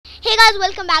Hey guys,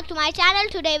 welcome back to my channel.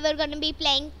 Today we're going to be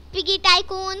playing Piggy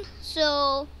Tycoon.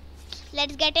 So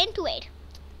let's get into it.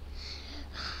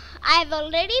 I've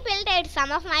already built it,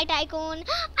 some of my tycoon.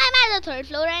 I'm at the 3rd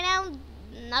floor right now.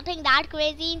 Nothing that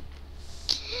crazy.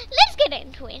 Let's get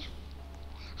into it.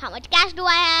 How much cash do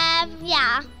I have?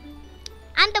 Yeah,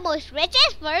 I'm the most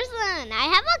richest person. I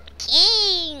have a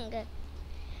king.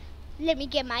 Let me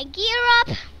get my gear up.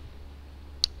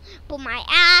 Put my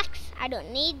axe. I don't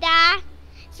need that.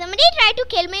 Somebody tried to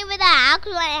kill me with an axe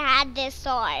when I had this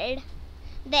sword.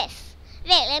 This.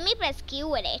 Wait, let me press Q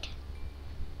with it.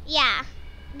 Yeah,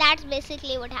 that's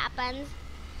basically what happens.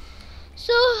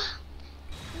 So,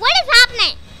 what is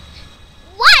happening?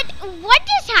 What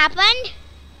just happened?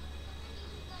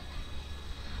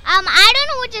 I don't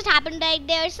know what just happened. Like,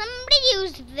 somebody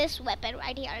used this weapon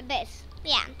right here. This.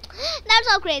 Yeah, that's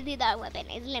how crazy that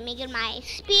weapon is. Let me get my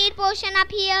speed potion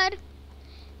up here.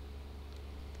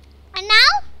 And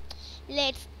now,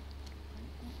 let's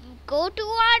go to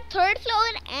our 3rd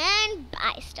floor and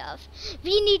buy stuff.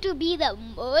 We need to be the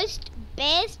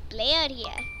best player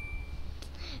here.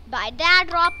 Buy that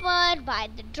dropper, buy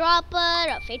the dropper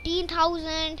of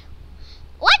 18,000.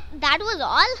 What? That was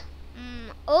all?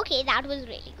 Okay, that was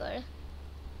really good.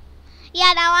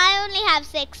 Yeah, now I only have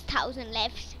 6,000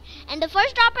 left. And the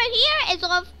first dropper here is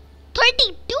of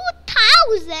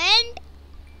 32,000.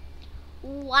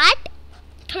 What?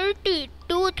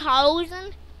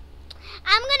 32,000?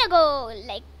 I'm gonna go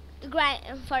like grind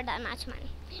for that much money.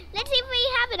 Let's see if we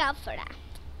have enough for that.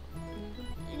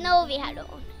 No, we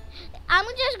don't. I'm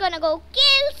just gonna go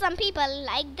kill some people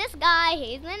like this guy.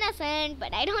 He's innocent,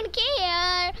 but I don't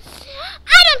care. I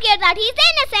don't care that he's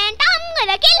innocent. I'm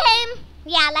gonna kill him.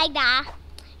 Yeah, like that.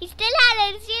 He still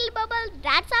had a shield bubble.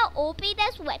 That's how OP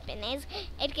this weapon is.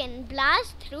 It can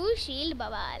blast through shield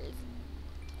bubbles.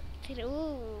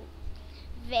 Through.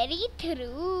 Very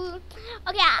true.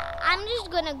 Okay, I'm just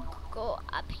gonna go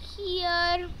up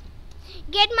here.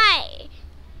 Get my...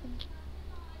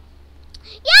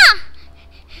 Yeah!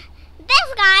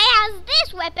 This guy has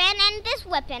this weapon and this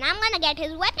weapon. I'm gonna get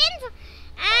his weapons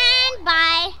and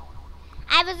buy.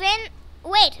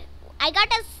 Wait, I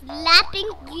got a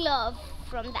slapping glove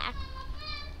from that.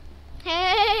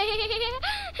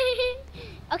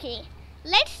 Okay,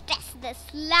 let's test the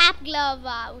slap glove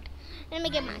out. Let me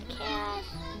get my cash.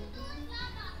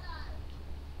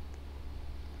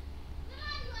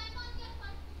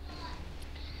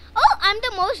 Oh, I'm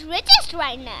the most richest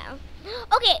right now.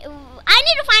 Okay, I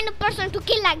need to find a person to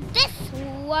kill like this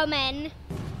woman.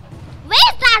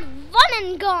 Where's that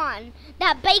woman gone?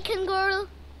 That bacon girl?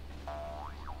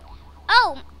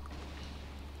 Oh.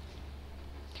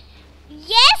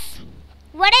 Yes?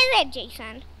 What is it,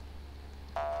 Jason?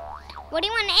 What do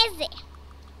you want? Is it?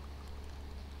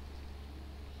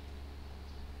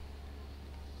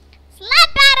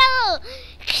 Slap battle!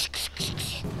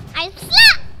 I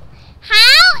slap!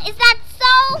 How? Is that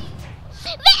so?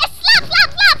 Wait, slap, slap,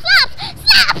 slap, slap!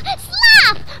 Slap!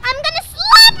 Slap! I'm gonna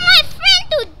slap my friend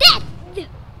to death!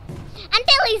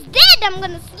 Until he's dead, I'm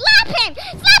gonna slap him!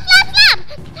 Slap, slap, slap!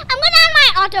 I'm gonna earn my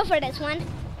auto for this one.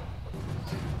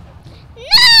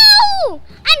 No!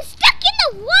 I'm stuck in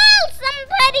the wall,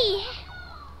 somebody!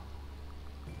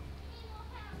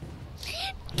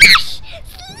 Gosh!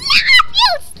 Slap, you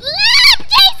slap,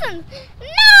 Jason!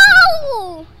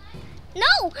 No!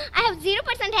 No, I have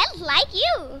 0% health like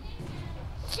you.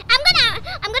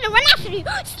 I'm gonna run after you.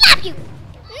 Slap you!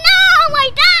 No, I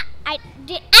died. I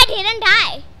didn't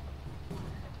die.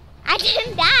 I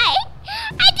didn't die.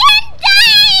 I didn't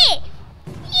die!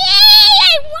 Yay!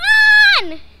 I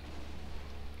won!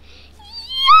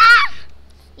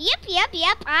 Yeah!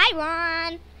 Yep. I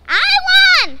won.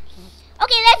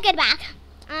 Okay, let's get back.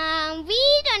 We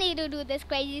don't need to do this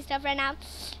crazy stuff right now.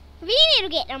 We need to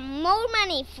get more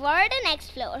money for the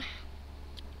next floor.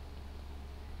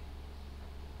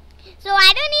 So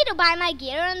I don't need to buy my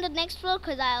gear on the next floor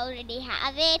because I already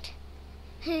have it.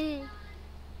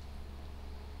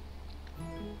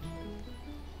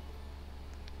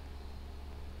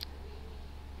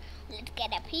 Let's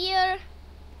get up here.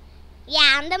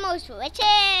 Yeah, I'm the most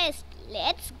richest.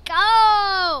 Let's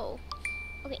go.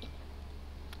 Okay.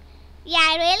 Yeah,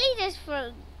 I really just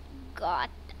forgot.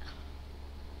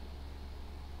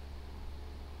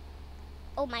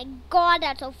 Oh my god,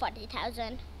 that's all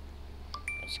 40,000. I'm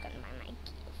just gonna buy my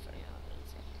gear for no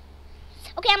reason.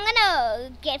 Okay, I'm gonna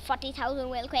get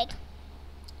 40,000 real quick.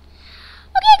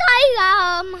 Okay, guys,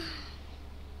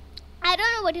 I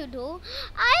don't know what to do.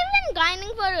 I've been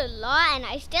grinding for a lot and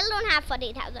I still don't have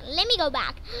 40,000. Let me go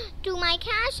back to my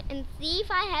cash and see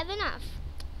if I have enough.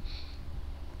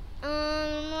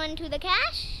 One to the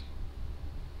cash.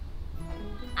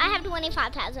 I have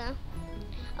 25,000.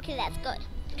 Okay, that's good.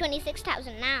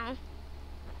 26,000 now.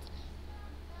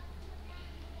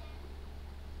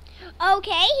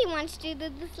 Okay, he wants to do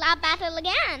the slap battle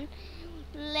again.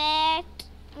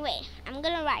 Wait, I'm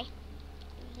gonna write.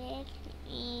 Let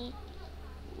me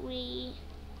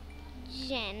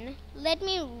regen. Let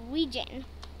me regen.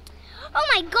 Oh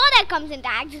my god, that comes in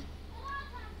tags.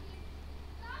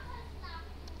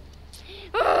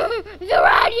 Where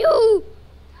are you?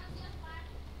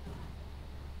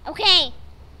 Okay.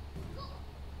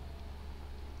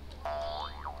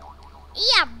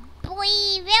 Yeah,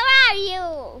 boy, where are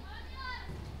you?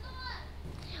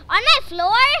 On my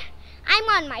floor? I'm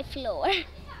on my floor.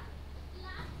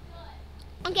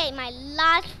 Okay, my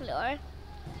last floor.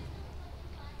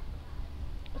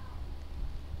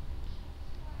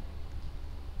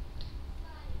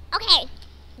 Okay,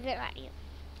 where are you?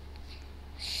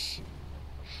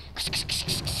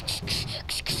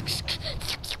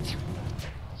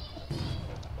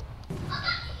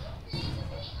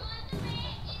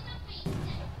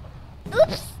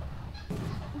 Oops!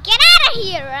 Get out of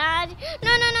here, Raj! No!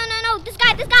 This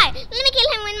guy! Let me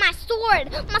kill him with my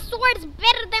sword! My sword's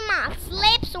better than my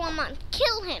slap, so I'm gonna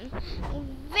kill him.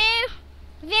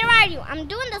 Where are you? I'm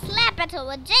doing the slap battle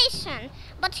with Jason,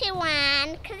 but he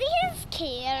won because he's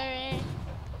scared.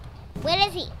 Where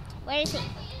is he? Where is Jason?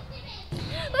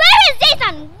 Where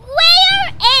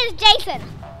is Jason?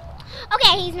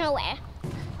 Okay, he's nowhere.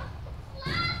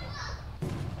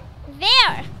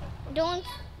 Where? Don't.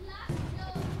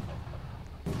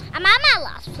 I'm on my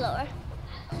last floor.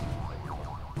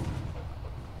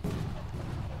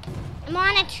 I'm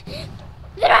on it.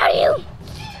 Where are you?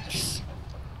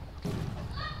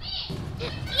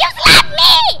 You slapped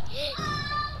me!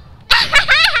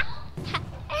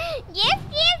 Yes.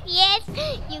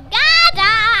 You got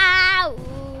out.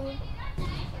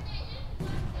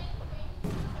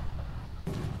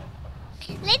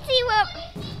 Let's see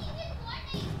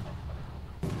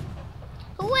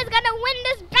who is gonna win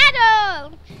this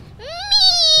battle. Me!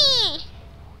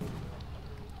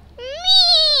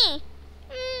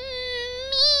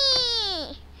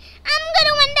 I'm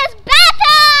gonna win this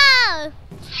battle!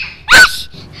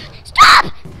 Stop!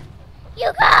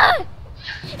 You go!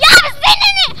 You have seen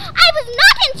in it! I was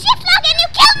not in shift lock and you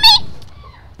killed me!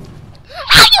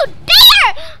 How you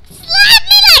dare slap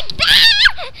me like that?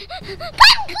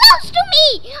 Come close to me!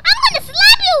 I'm gonna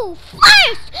slap you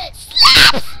first!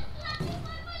 Slaps!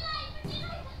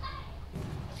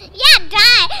 Yeah,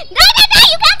 die! Die!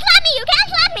 You can't slap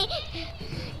me!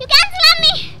 You can't slap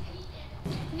me!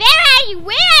 Where are you?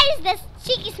 Where is this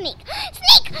cheeky sneak?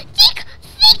 Sneak!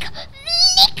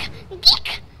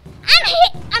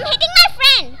 I'm hitting my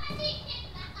friend!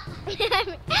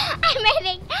 I'm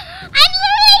literally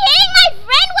hitting my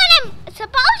friend when I'm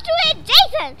supposed to hit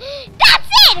Jason! That's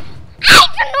it! I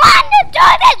don't want to do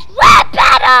this rap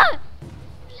battle!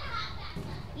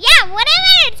 Yeah,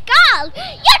 whatever it's called!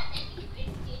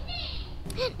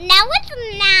 No, it's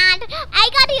not. I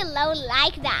got you low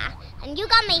like that. And you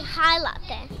got me high like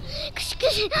that.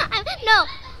 No.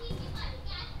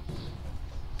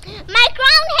 My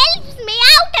crown helps me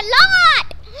out a lot.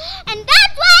 And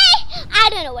that's why I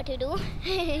don't know what to do.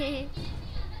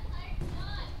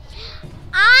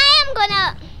 I am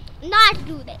gonna not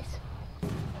do this.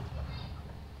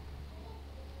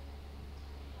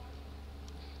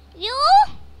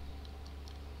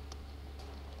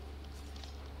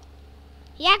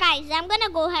 Yeah, guys, I'm gonna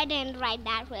go ahead and write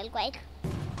that real quick.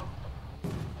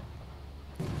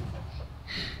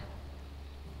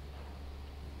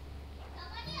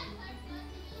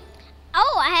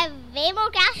 Oh, I have way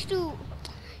more cash too.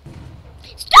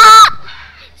 Stop!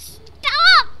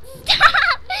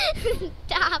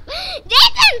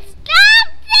 Jason,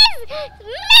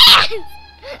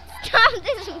 stop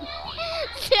this mess!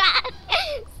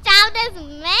 Stop this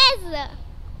mess!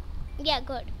 Yeah,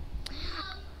 good.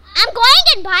 I'm going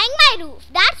and buying my roof.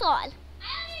 That's all.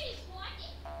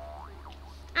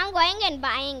 I'm going and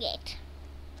buying it.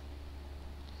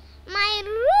 My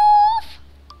roof.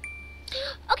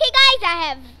 Okay, guys, I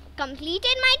have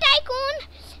completed my tycoon,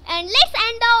 and let's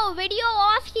end the video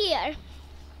off here.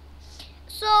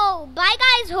 So, bye,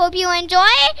 guys. Hope you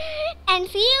enjoy, and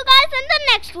see you guys in the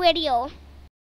next video.